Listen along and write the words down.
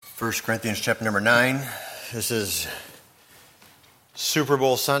1 Corinthians chapter number 9. This is Super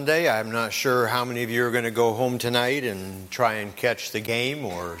Bowl Sunday. I'm not sure how many of you are going to go home tonight and try and catch the game,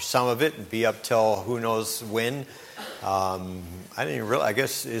 or some of it and be up till who knows when. I didn't even realize, I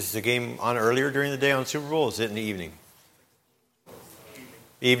guess, is the game on earlier during the day on Super Bowl? Or is it in the evening?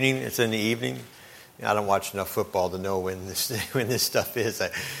 Evening? It's in the evening? I don't watch enough football to know when this stuff is.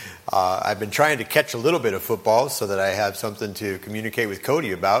 I've been trying to catch a little bit of football so that I have something to communicate with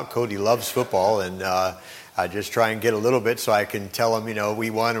Cody about. Cody loves football, and I just try and get a little bit so I can tell him,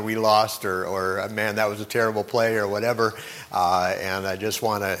 we won or we lost, or man, that was a terrible play, or whatever. And I just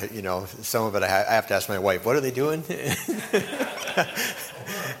want to, some of it I have to ask my wife, what are they doing?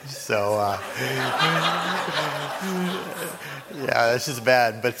 So, yeah, this is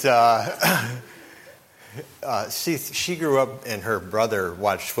bad, but... she grew up, and her brother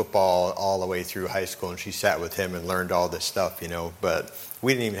watched football all the way through high school, and she sat with him and learned all this stuff, But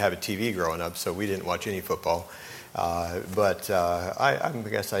we didn't even have a TV growing up, so we didn't watch any football. But I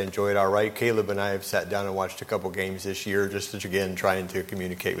guess I enjoyed all right. Caleb and I have sat down and watched a couple games this year, just again trying to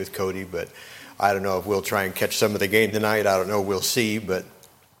communicate with Cody. But I don't know if we'll try and catch some of the game tonight. I don't know. We'll see. But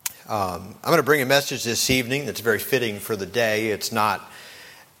I'm going to bring a message this evening that's very fitting for the day. It's not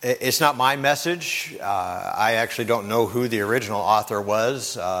my message. I actually don't know who the original author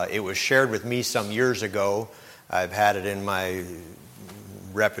was. It was shared with me some years ago. I've had it in my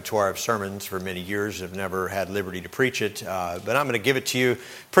repertoire of sermons for many years. I've never had liberty to preach it. But I'm going to give it to you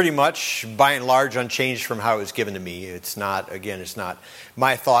pretty much, by and large, unchanged from how it was given to me. It's not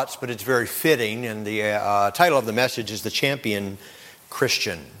my thoughts, but it's very fitting. And the title of the message is The Champion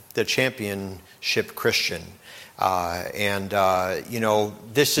Christian. The Championship Christian.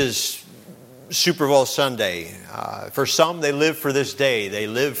 This is Super Bowl Sunday. For some, they live for this day. They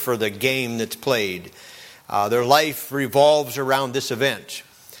live for the game that's played. Their life revolves around this event.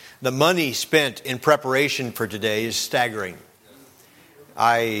 The money spent in preparation for today is staggering.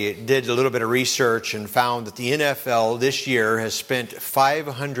 I did a little bit of research and found that the NFL this year has spent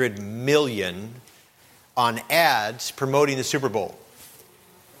 $500 million on ads promoting the Super Bowl.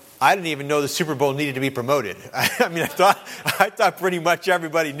 I didn't even know the Super Bowl needed to be promoted. I thought pretty much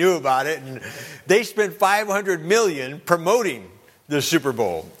everybody knew about it, and they spent $500 million promoting the Super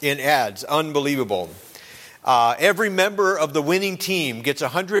Bowl in ads. Unbelievable. Every member of the winning team gets a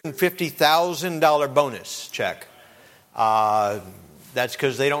 $150,000 bonus check. That's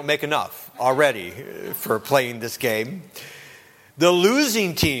because they don't make enough already for playing this game. The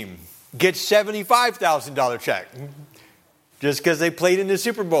losing team gets $75,000 check. Just because they played in the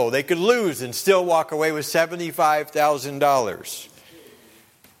Super Bowl, they could lose and still walk away with $75,000.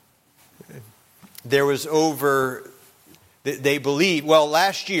 There was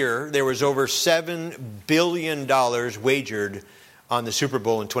last year, there was over $7 billion wagered on the Super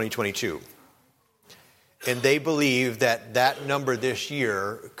Bowl in 2022. And they believe that number this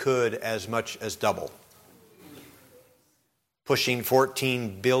year could as much as double. Pushing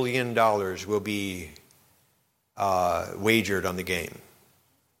 $14 billion will be wagered on the game.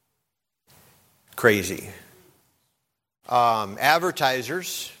 Crazy.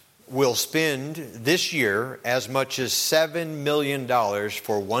 Advertisers will spend this year as much as $7 million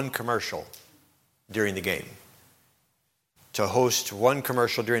for one commercial during the game. To host one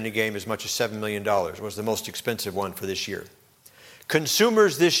commercial during the game as much as $7 million was the most expensive one for this year.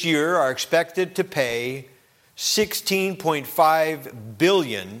 Consumers this year are expected to pay $16.5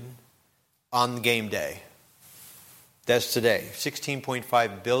 billion on game day. That's today.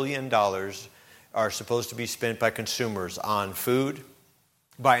 $16.5 billion are supposed to be spent by consumers on food.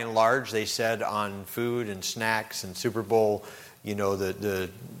 By and large, they said on food and snacks and Super Bowl, the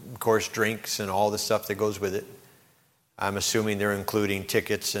of course, drinks and all the stuff that goes with it. I'm assuming they're including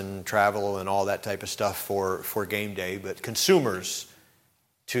tickets and travel and all that type of stuff for game day. But consumers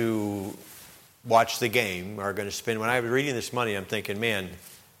to watch the game are going to spend, when I was reading this money, I'm thinking, man,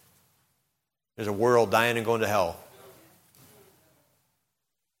 there's a world dying and going to hell.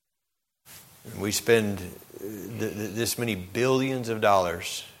 We spend this many billions of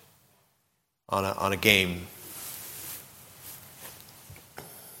dollars on a game.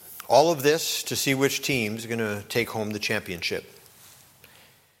 All of this to see which team's going to take home the championship.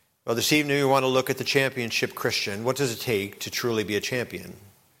 Well, this evening we want to look at the championship Christian. What does it take to truly be a champion?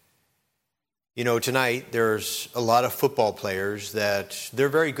 Tonight there's a lot of football players that they're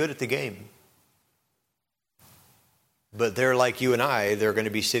very good at the game. But they're like you and I, they're going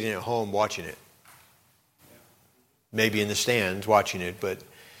to be sitting at home watching it. Maybe in the stands watching it, but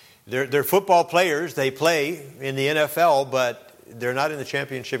they're football players. They play in the NFL, but they're not in the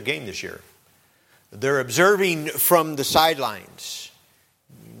championship game this year. They're observing from the sidelines.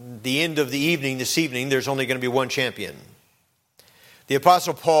 the end of the evening this evening, there's only going to be one champion. The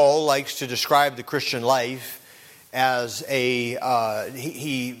Apostle Paul likes to describe the Christian life as he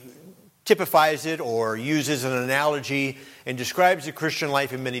typifies it or uses an analogy and describes the Christian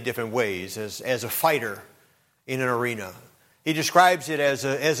life in many different ways, as a fighter in an arena. He describes it as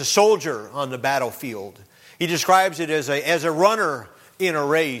a soldier on the battlefield. He describes it as a runner in a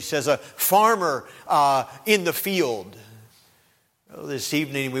race, as a farmer in the field. Well, this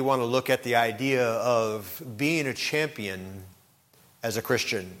evening we want to look at the idea of being a champion as a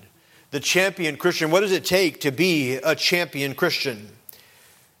Christian. The champion Christian, what does it take to be a champion Christian?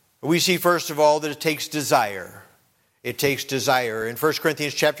 We see first of all that it takes desire. It takes desire. In 1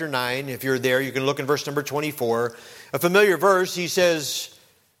 Corinthians chapter 9, if you're there, you can look in verse number 24. A familiar verse, he says,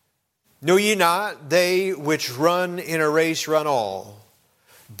 "Know ye not, they which run in a race run all,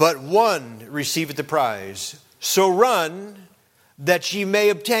 but one receiveth the prize. So run that ye may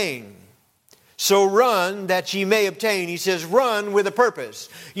obtain." So run that ye may obtain. He says run with a purpose.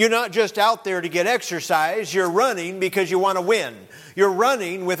 You're not just out there to get exercise. You're running because you want to win. You're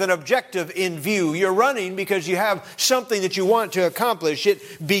running with an objective in view. You're running because you have something that you want to accomplish.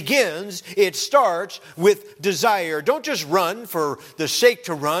 It starts with desire. Don't just run for the sake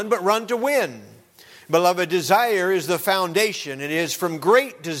to run, but run to win. Beloved, desire is the foundation. It is from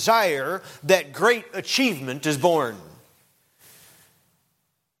great desire that great achievement is born.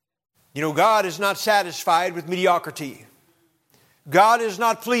 You know, God is not satisfied with mediocrity. God is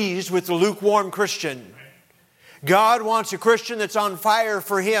not pleased with the lukewarm Christian. God wants a Christian that's on fire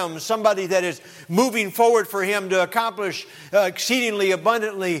for Him, somebody that is moving forward for Him to accomplish exceedingly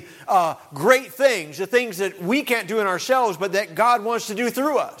abundantly great things, the things that we can't do in ourselves, but that God wants to do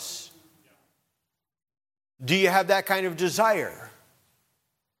through us. Do you have that kind of desire?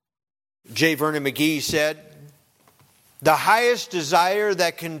 J. Vernon McGee said, "The highest desire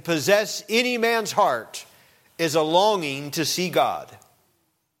that can possess any man's heart is a longing to see God."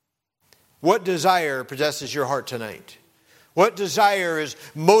 What desire possesses your heart tonight? What desire is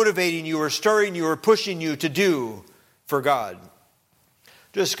motivating you or stirring you or pushing you to do for God?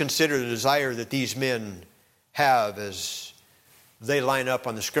 Just consider the desire that these men have as they line up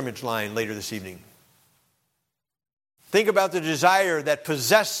on the scrimmage line later this evening. Think about the desire that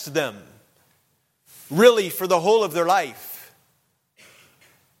possessed them really for the whole of their life.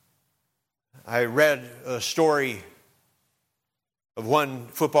 I read a story of one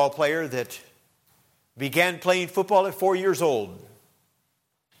football player that began playing football at 4 years old. And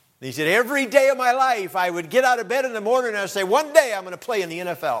he said, every day of my life I would get out of bed in the morning and I would say, one day I'm going to play in the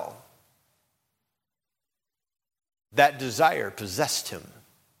NFL. That desire possessed him.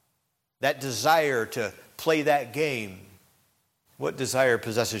 That desire to play that game. What desire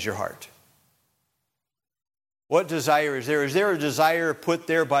possesses your heart? What desire is there? Is there a desire put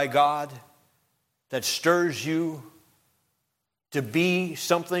there by God that stirs you to be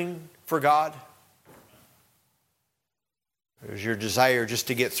something for God? Or is your desire just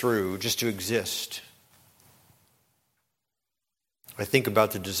to get through, just to exist? I think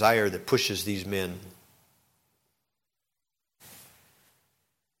about the desire that pushes these men.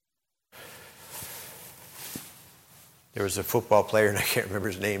 There was a football player, and I can't remember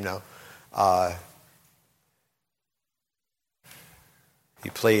his name now. He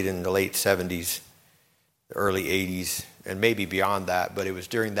played in the late 70s, the early 80s, and maybe beyond that, but it was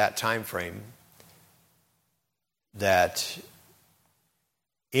during that time frame that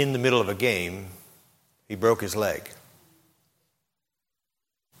in the middle of a game, he broke his leg.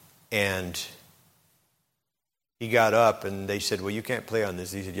 And he got up and they said, well, you can't play on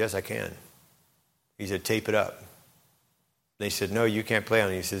this. He said, yes, I can. He said, tape it up. They said, no, you can't play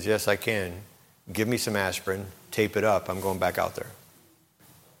on it. He says, yes, I can. Give me some aspirin, tape it up. I'm going back out there.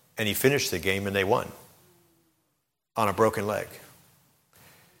 And he finished the game and they won on a broken leg.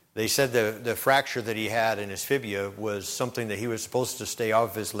 They said the fracture that he had in his fibula was something that he was supposed to stay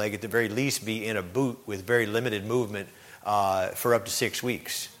off his leg, at the very least be in a boot with very limited movement for up to 6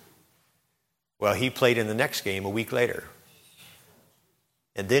 weeks. Well, he played in the next game a week later.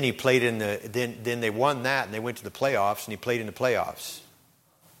 And then he played in then they won that and they went to the playoffs and he played in the playoffs.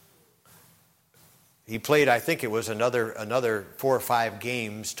 He played, I think it was another 4 or 5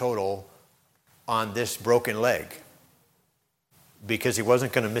 games total on this broken leg because he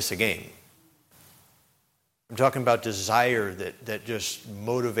wasn't going to miss a game. I'm talking about desire that just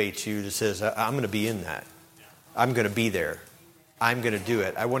motivates you, that says, I'm going to be in that. I'm going to be there. I'm going to do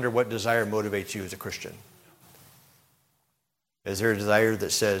it. I wonder what desire motivates you as a Christian. Is there a desire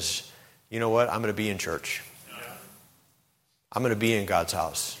that says, you know what, I'm going to be in church. I'm going to be in God's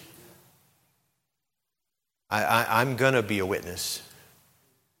house. I'm going to be a witness.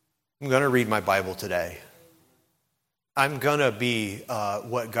 I'm going to read my Bible today. I'm going to be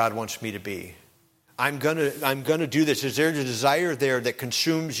what God wants me to be. I'm going to do this. Is there a desire there that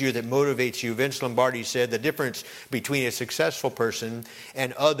consumes you, that motivates you? Vince Lombardi said the difference between a successful person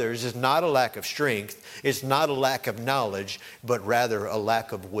and others is not a lack of strength, it's not a lack of knowledge, but rather a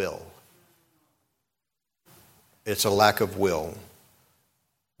lack of will. It's a lack of will.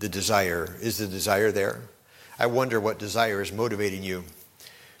 The desire. Is the desire there? I wonder what desire is motivating you.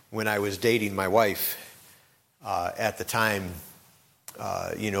 When I was dating my wife, at the time,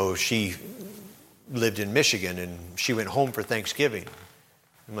 she lived in Michigan and she went home for Thanksgiving.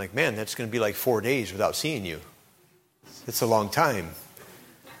 I'm like, man, that's going to be like 4 days without seeing you. It's a long time.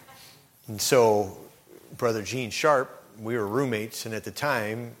 And so, Brother Gene Sharp, we were roommates, and at the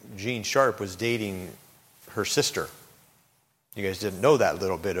time, Gene Sharp was dating her sister. You guys didn't know that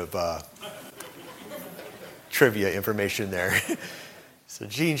little bit of trivia information there. So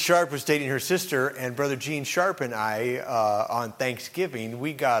Gene Sharp was dating her sister, and Brother Gene Sharp and I, on Thanksgiving,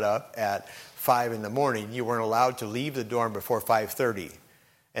 we got up at 5 in the morning. You weren't allowed to leave the dorm before 5:30.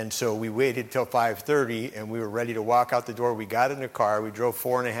 And so we waited till 5:30, and we were ready to walk out the door. We got in the car. We drove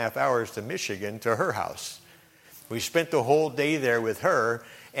 4.5 hours to Michigan to her house. We spent the whole day there with her,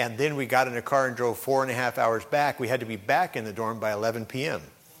 and then we got in the car and drove 4.5 hours back. We had to be back in the dorm by 11 p.m.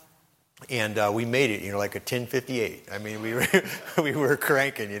 And we made it, like a 10:58. I mean, we were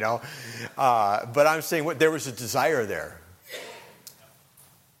cranking, But I'm saying there was a desire there.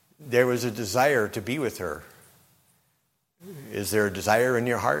 There was a desire to be with her. Is there a desire in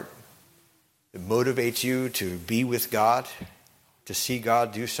your heart that motivates you to be with God, to see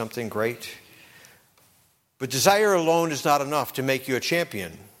God do something great? But desire alone is not enough to make you a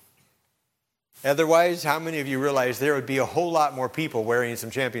champion. Otherwise, how many of you realize there would be a whole lot more people wearing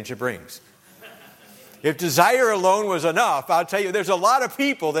some championship rings? If desire alone was enough, I'll tell you, there's a lot of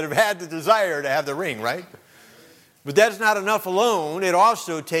people that have had the desire to have the ring, right? But that's not enough alone. It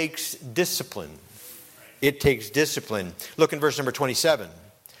also takes discipline. It takes discipline. Look in verse number 27.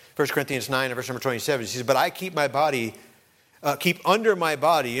 1 Corinthians 9 and verse number 27. He says, but I keep under my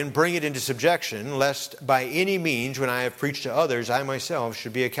body and bring it into subjection, lest by any means, when I have preached to others, I myself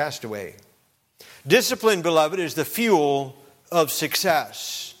should be a castaway. Discipline, beloved, is the fuel of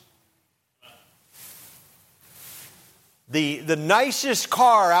success. The nicest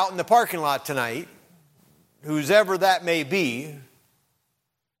car out in the parking lot tonight, whose ever that may be,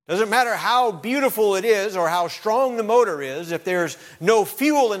 doesn't matter how beautiful it is or how strong the motor is, if there's no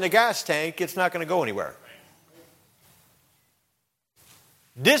fuel in the gas tank, it's not going to go anywhere.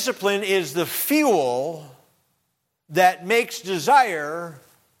 Discipline is the fuel that makes desire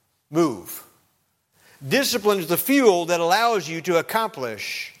move. Discipline is the fuel that allows you to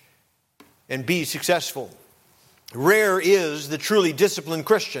accomplish and be successful. Rare is the truly disciplined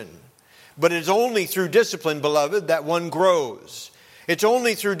Christian, but it's only through discipline, beloved, that one grows. It's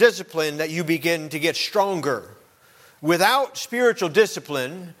only through discipline that you begin to get stronger. Without spiritual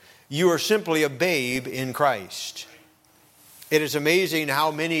discipline, you are simply a babe in Christ. It is amazing how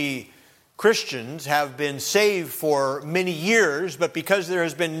many Christians have been saved for many years, but because there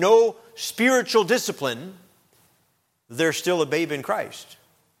has been no spiritual discipline, they're still a babe in Christ.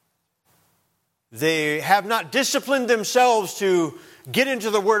 They have not disciplined themselves to get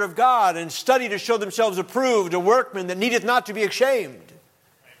into the Word of God and study to show themselves approved, a workman that needeth not to be ashamed.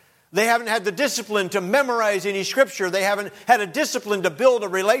 They haven't had the discipline to memorize any Scripture. They haven't had a discipline to build a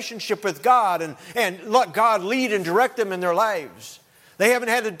relationship with God and let God lead and direct them in their lives. They haven't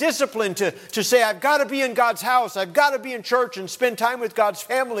had a discipline to say, I've got to be in God's house. I've got to be in church and spend time with God's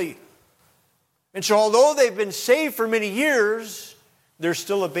family. And so although they've been saved for many years, they're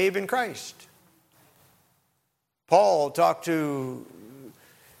still a babe in Christ. Paul talked to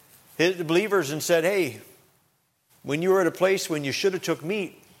his believers and said, hey, when you were at a place when you should have took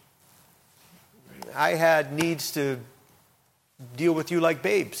meat, I had needs to deal with you like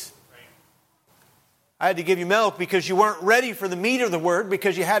babes. I had to give you milk because you weren't ready for the meat of the Word,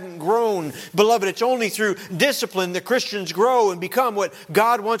 because you hadn't grown. Beloved, it's only through discipline that Christians grow and become what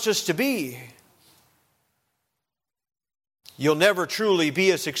God wants us to be. You'll never truly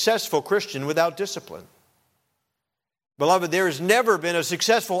be a successful Christian without discipline. Beloved, there has never been a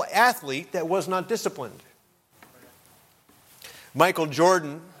successful athlete that was not disciplined. Michael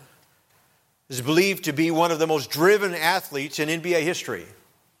Jordan is believed to be one of the most driven athletes in NBA history.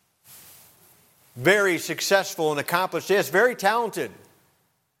 Very successful and accomplished. Yes, very talented.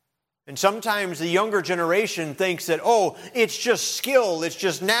 And sometimes the younger generation thinks that, it's just skill, it's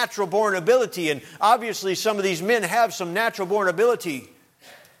just natural born ability. And obviously some of these men have some natural born ability.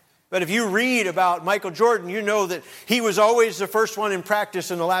 But if you read about Michael Jordan, you know that he was always the first one in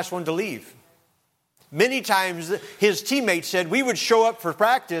practice and the last one to leave. Many times his teammates said we would show up for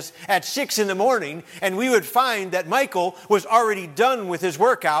practice at 6 in the morning and we would find that Michael was already done with his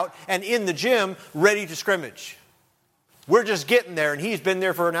workout and in the gym ready to scrimmage. We're just getting there and he's been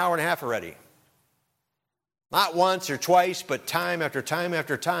there for an hour and a half already. Not once or twice, but time after time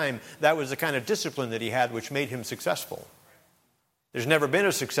after time, that was the kind of discipline that he had which made him successful. There's never been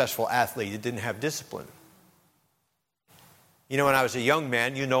a successful athlete that didn't have discipline. You know, when I was a young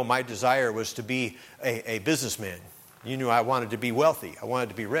man, you know my desire was to be a businessman. You knew I wanted to be wealthy. I wanted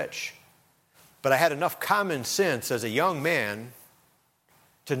to be rich. But I had enough common sense as a young man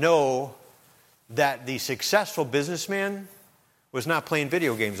to know that the successful businessman was not playing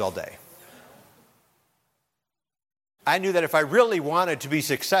video games all day. I knew that if I really wanted to be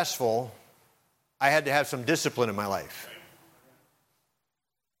successful, I had to have some discipline in my life.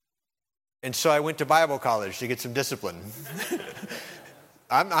 And so I went to Bible college to get some discipline.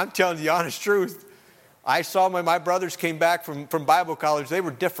 I'm telling you the honest truth. I saw when my brothers came back from Bible college, they were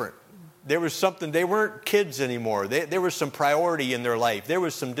different. There was something, they weren't kids anymore. There was some priority in their life. There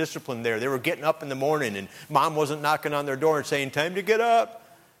was some discipline there. They were getting up in the morning and mom wasn't knocking on their door and saying, time to get up.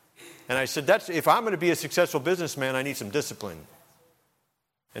 And I said, if I'm going to be a successful businessman, I need some discipline.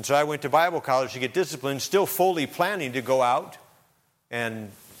 And so I went to Bible college to get discipline, still fully planning to go out and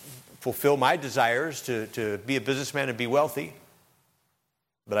fulfill my desires to be a businessman and be wealthy.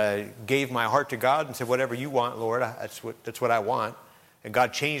 But I gave my heart to God and said, whatever you want, Lord, that's what I want. And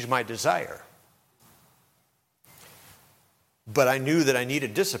God changed my desire. But I knew that I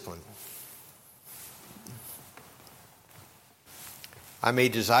needed discipline. I may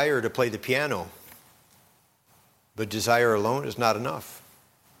desire to play the piano, but desire alone is not enough.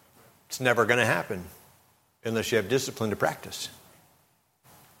 It's never going to happen unless you have discipline to practice.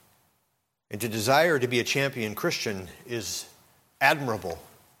 And to desire to be a champion Christian is admirable.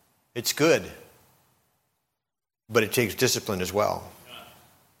 It's good. But it takes discipline as well.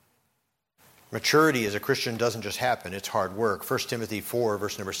 Maturity as a Christian doesn't just happen. It's hard work. 1 Timothy 4,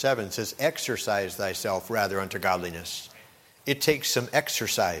 verse number 7 says, exercise thyself rather unto godliness. It takes some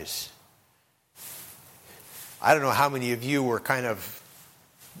exercise. I don't know how many of you were kind of,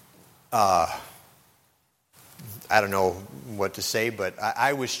 I don't know what to say, but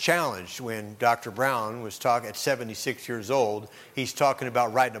I was challenged when Dr. Brown was talking at 76 years old. He's talking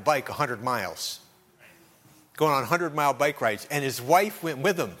about riding a bike 100 miles. Going on 100-mile bike rides. And his wife went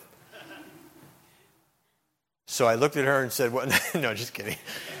with him. So I looked at her and said, well, no, just kidding.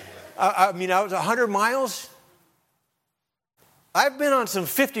 I was 100 miles. I've been on some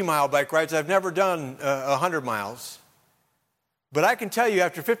 50-mile bike rides. I've never done 100 miles. But I can tell you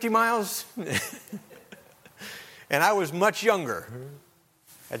after 50 miles... And I was much younger.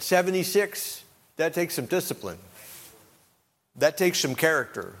 At 76, that takes some discipline. That takes some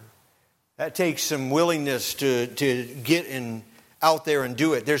character. That takes some willingness to get out there and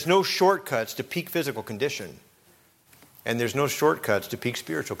do it. There's no shortcuts to peak physical condition. And there's no shortcuts to peak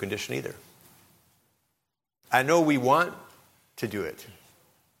spiritual condition either. I know we want to do it.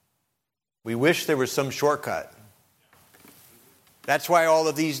 We wish there was some shortcut. That's why all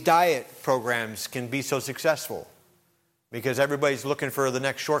of these diet programs can be so successful. Because everybody's looking for the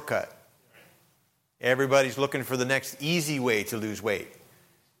next shortcut. Everybody's looking for the next easy way to lose weight.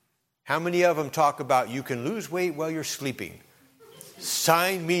 How many of them talk about you can lose weight while you're sleeping?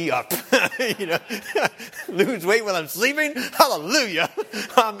 Sign me up. Lose weight while I'm sleeping? Hallelujah.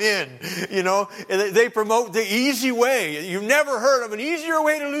 I'm in. They promote the easy way. You've never heard of an easier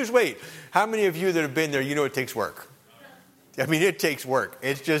way to lose weight. How many of you that have been there, you know it takes work? It takes work.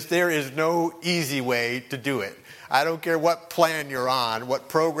 It's just there is no easy way to do it. I don't care what plan you're on, what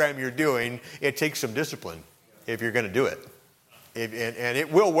program you're doing, it takes some discipline if you're going to do it. And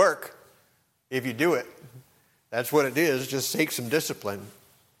it will work if you do it. That's what it is, just take some discipline.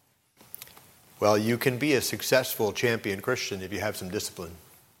 Well, you can be a successful champion Christian if you have some discipline.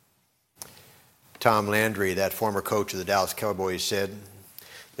 Tom Landry, that former coach of the Dallas Cowboys, said,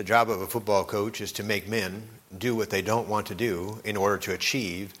 the job of a football coach is to make men do what they don't want to do in order to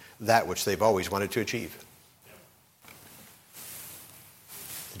achieve that which they've always wanted to achieve.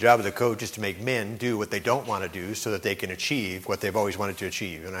 The job of the coach is to make men do what they don't want to do so that they can achieve what they've always wanted to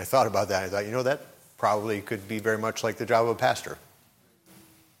achieve. And I thought about that. I thought, that probably could be very much like the job of a pastor.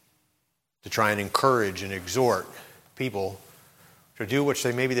 To try and encourage and exhort people to do which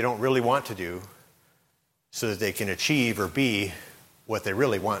maybe they don't really want to do so that they can achieve or be what they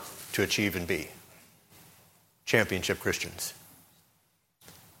really want to achieve and be. Championship Christians.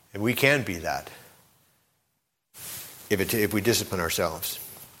 And we can be that if we discipline ourselves.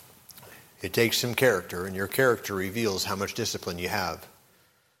 It takes some character, and your character reveals how much discipline you have.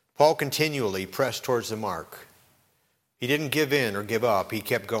 Paul continually pressed towards the mark. He didn't give in or give up. He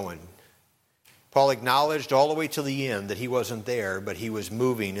kept going. Paul acknowledged all the way to the end that he wasn't there, but he was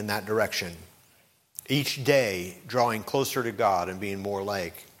moving in that direction. Each day drawing closer to God and being more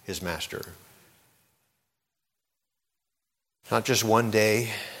like his master. Not just one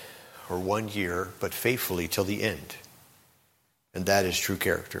day or 1 year, but faithfully till the end. And that is true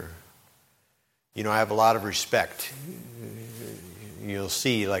character. You know, I have a lot of respect. You'll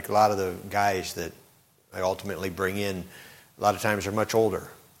see, like a lot of the guys that I ultimately bring in, a lot of times they're much older.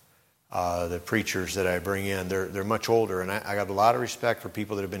 The preachers that I bring in, they're much older, and I got a lot of respect for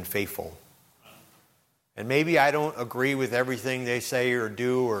people that have been faithful. And maybe I don't agree with everything they say or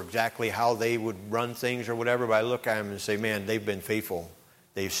do or exactly how they would run things or whatever, but I look at them and say, man, they've been faithful.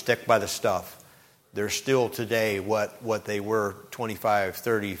 They've stuck by the stuff. They're still today what they were 25,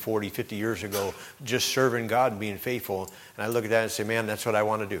 30, 40, 50 years ago, just serving God and being faithful. And I look at that and say, man, that's what I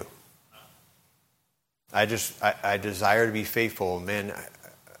want to do. I desire to be faithful. Man,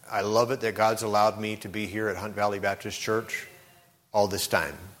 I love it that God's allowed me to be here at Hunt Valley Baptist Church all this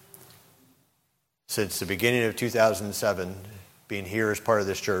time. Since the beginning of 2007, being here as part of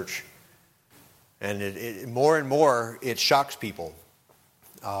this church. And it more and more, it shocks people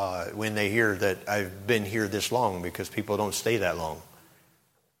when they hear that I've been here this long, because people don't stay that long.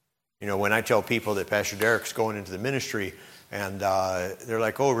 You know, when I tell people that Pastor Derek's going into the ministry, and they're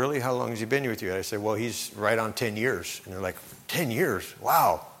like, oh, really? How long has he been here with you? I say, well, he's right on 10 years. And they're like, 10 years?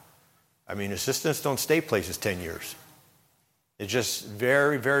 Wow. I mean, assistants don't stay places 10 years. It's just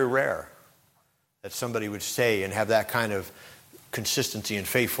very, very rare that somebody would stay and have that kind of consistency and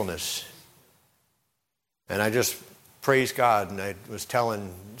faithfulness. And I just praise God. And I was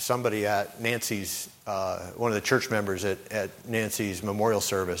telling somebody at Nancy's, one of the church members at Nancy's memorial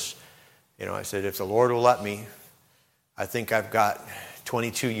service, you know, I said, if the Lord will let me, I think I've got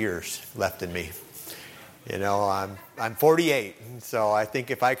 22 years left in me. You know, I'm 48, so I think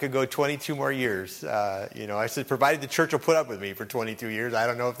if I could go 22 more years, you know, I said, provided the church will put up with me for 22 years, I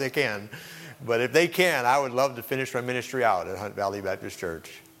don't know if they can. But if they can, I would love to finish my ministry out at Hunt Valley Baptist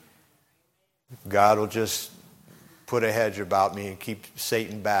Church. God will just put a hedge about me and keep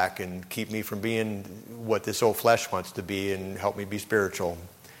Satan back and keep me from being what this old flesh wants to be and help me be spiritual.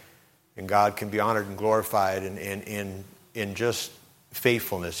 And God can be honored and glorified in just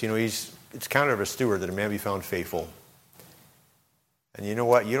faithfulness. You know, it's kind of a steward that a man be found faithful. And you know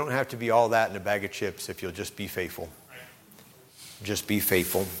what? You don't have to be all that in a bag of chips if you'll just be faithful. Just be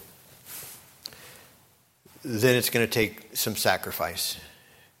faithful. Then it's going to take some sacrifice.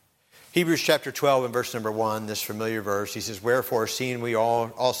 Hebrews chapter 12 and verse number 1, this familiar verse, he says, wherefore, seeing we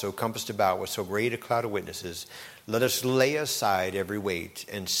all also compassed about with so great a cloud of witnesses, let us lay aside every weight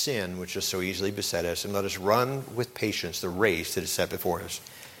and sin which is so easily beset us, and let us run with patience the race that is set before us.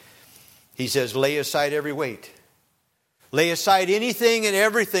 He says, lay aside every weight. Lay aside anything and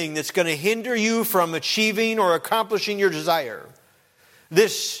everything that's going to hinder you from achieving or accomplishing your desire.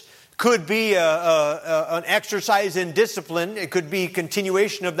 This could be an exercise in discipline. It could be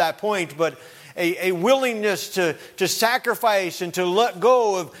continuation of that point, but a willingness to sacrifice and to let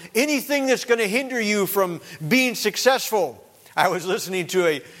go of anything that's going to hinder you from being successful. I was listening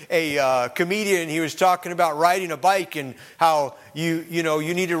to a comedian. He was talking about riding a bike and how you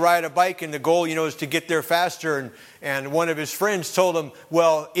need to ride a bike, and the goal, is to get there faster. And one of his friends told him,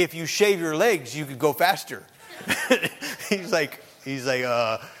 well, if you shave your legs, you could go faster. He's like,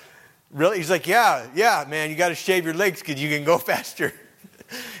 really? He's like, yeah, man, you got to shave your legs because you can go faster.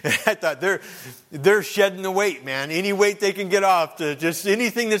 And I thought, they're shedding the weight, man. Any weight they can get off, to just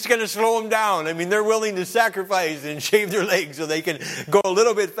anything that's going to slow them down. I mean, they're willing to sacrifice and shave their legs so they can go a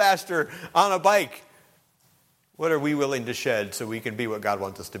little bit faster on a bike. What are we willing to shed so we can be what God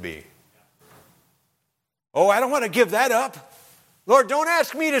wants us to be? Oh, I don't want to give that up. Lord, don't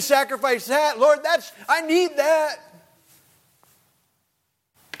ask me to sacrifice that. Lord, I need that.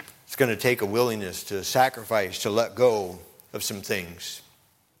 It's going to take a willingness to sacrifice, to let go of some things.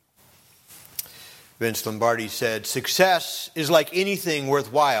 Vince Lombardi said, success is like anything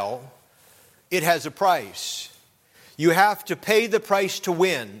worthwhile. It has a price. You have to pay the price to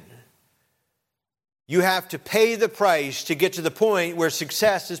win. You have to pay the price to get to the point where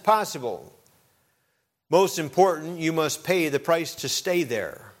success is possible. Most important, you must pay the price to stay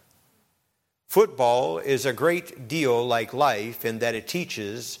there. Football is a great deal like life in that it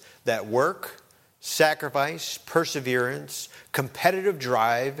teaches that work, sacrifice, perseverance, competitive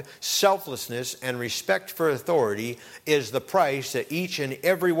drive, selflessness, and respect for authority is the price that each and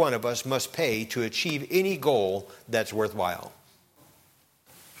every one of us must pay to achieve any goal that's worthwhile.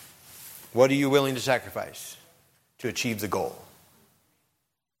 What are you willing to sacrifice to achieve the goal?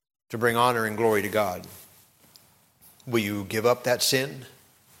 To bring honor and glory to God? Will you give up that sin?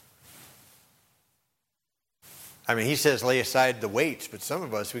 I mean, he says lay aside the weights, but some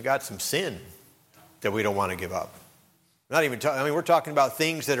of us, we got some sin that we don't want to give up. We're talking about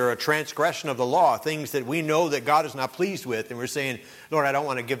things that are a transgression of the law, things that we know that God is not pleased with, and we're saying, Lord, I don't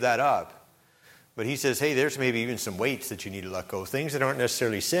want to give that up. But he says, hey, there's maybe even some weights that you need to let go. Things that aren't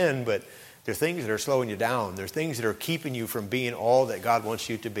necessarily sin, but they're things that are slowing you down. They're things that are keeping you from being all that God wants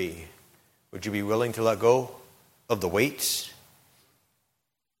you to be. Would you be willing to let go of the weights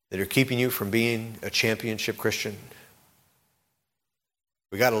that are keeping you from being a championship Christian?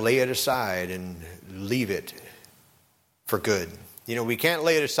 We got to lay it aside and leave it for good. You know, we can't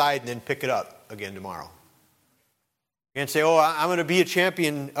lay it aside and then pick it up again tomorrow. You can't say, I'm going to be a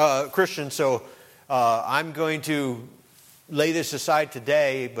champion Christian, so I'm going to lay this aside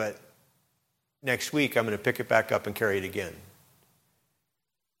today, but next week I'm going to pick it back up and carry it again.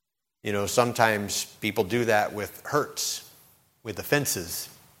 You know, sometimes people do that with hurts, with offenses.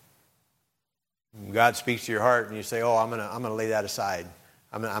 God speaks to your heart and you say, I'm going to lay that aside.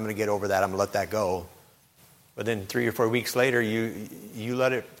 I'm going to get over that. I'm going to let that go. But then 3 or 4 weeks later, you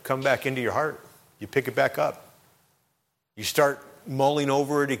let it come back into your heart. You pick it back up. You start mulling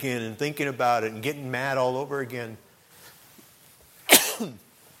over it again and thinking about it and getting mad all over again. You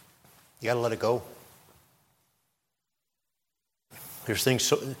got to let it go. There's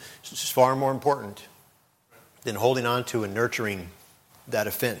things far more important than holding on to and nurturing that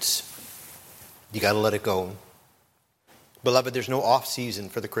offense. You got to let it go. Beloved, there's no off season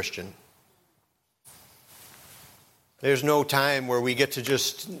for the Christian. There's no time where we get to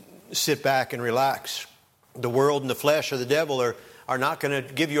just sit back and relax. The world and the flesh or the devil are not going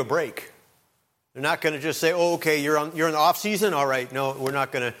to give you a break. They're not going to just say, okay, you're in the off season? All right, no, we're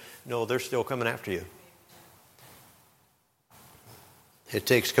not going to. No, they're still coming after you. It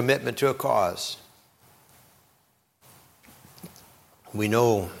takes commitment to a cause. We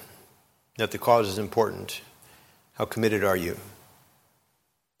know that the cause is important. How committed are you?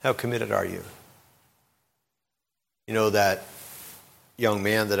 How committed are you? You know that young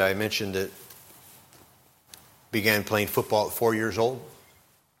man that I mentioned that began playing football at 4 years old?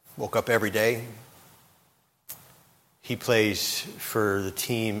 Woke up every day. He plays for the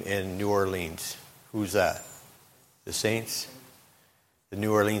team in New Orleans. Who's that? The Saints? The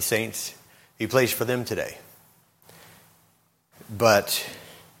New Orleans Saints. He plays for them today. But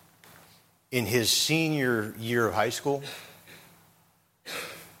in his senior year of high school,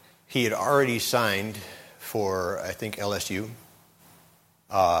 he had already signed for, I think, LSU.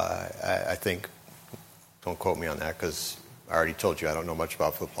 I think, don't quote me on that because I already told you I don't know much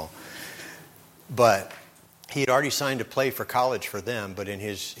about football. But he had already signed to play for college for them, but in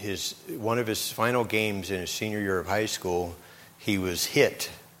his one of his final games in his senior year of high school, he was hit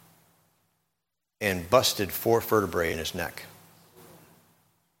and busted 4 vertebrae in his neck.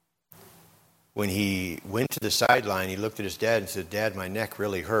 When he went to the sideline, he looked at his dad and said, "Dad, my neck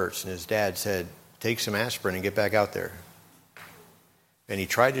really hurts." And his dad said, "Take some aspirin and get back out there." And he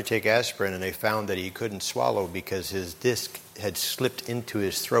tried to take aspirin, and they found that he couldn't swallow because his disc had slipped into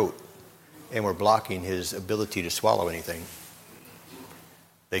his throat and were blocking his ability to swallow anything.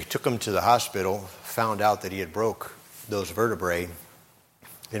 They took him to the hospital, found out that he had broke those vertebrae,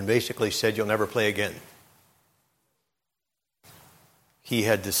 and basically said, "You'll never play again." He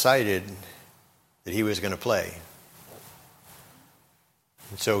had decided that he was going to play.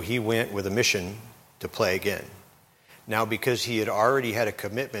 And so he went with a mission to play again. Now, because he had already had a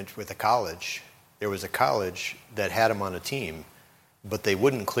commitment with a college, there was a college that had him on a team, but they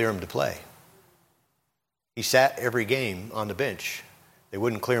wouldn't clear him to play. He sat every game on the bench. They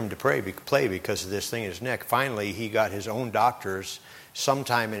wouldn't clear him to play because of this thing in his neck. Finally, he got his own doctors.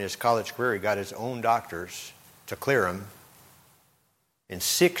 Sometime in his college career, he got his own doctors to clear him. In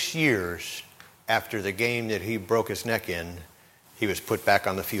 6 years after the game that he broke his neck in, he was put back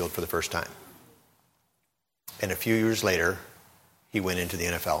on the field for the first time. And a few years later, he went into the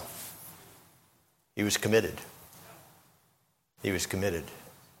NFL. He was committed. He was committed.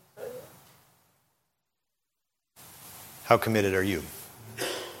 How committed are you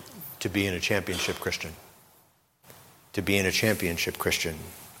to being a championship Christian? To being a championship Christian.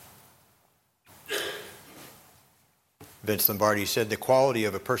 Vince Lombardi said, "The quality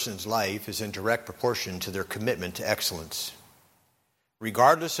of a person's life is in direct proportion to their commitment to excellence.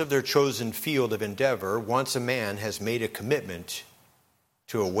 Regardless of their chosen field of endeavor, once a man has made a commitment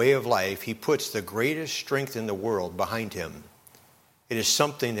to a way of life, he puts the greatest strength in the world behind him. It is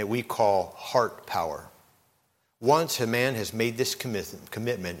something that we call heart power. Once a man has made this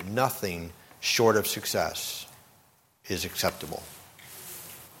commitment, nothing short of success is acceptable.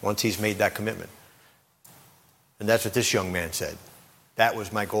 Once he's made that commitment. And that's what this young man said. That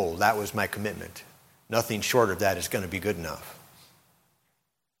was my goal. That was my commitment. Nothing short of that is going to be good enough.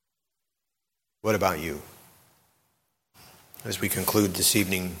 What about you? As we conclude this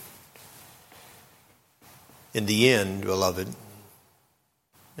evening, in the end, beloved,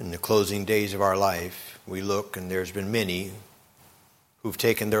 in the closing days of our life, we look and there's been many who've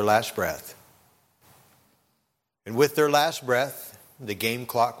taken their last breath. And with their last breath, the game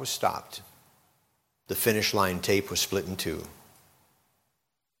clock was stopped. The finish line tape was split in two.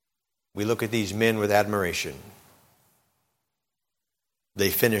 We look at these men with admiration. They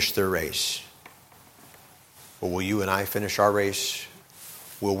finished their race. But will you and I finish our race?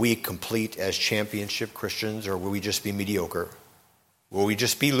 Will we complete as championship Christians, or will we just be mediocre? Will we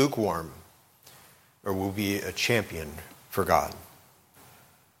just be lukewarm? Or will we be a champion for God?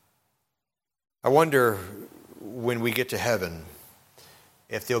 I wonder when we get to heaven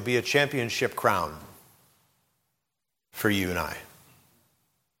if there'll be a championship crown for you and I.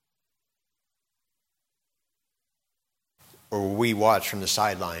 Or will we watch from the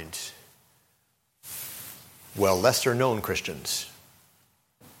sidelines, well, lesser known Christians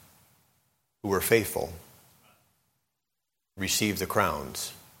who were faithful receive the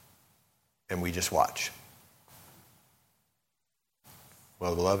crowns, and we just watch?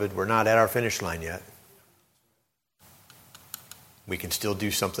 Well, beloved, we're not at our finish line yet. We can still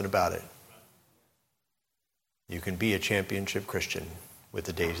do something about it. You can be a championship Christian with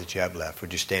the days that you have left. Would you stand?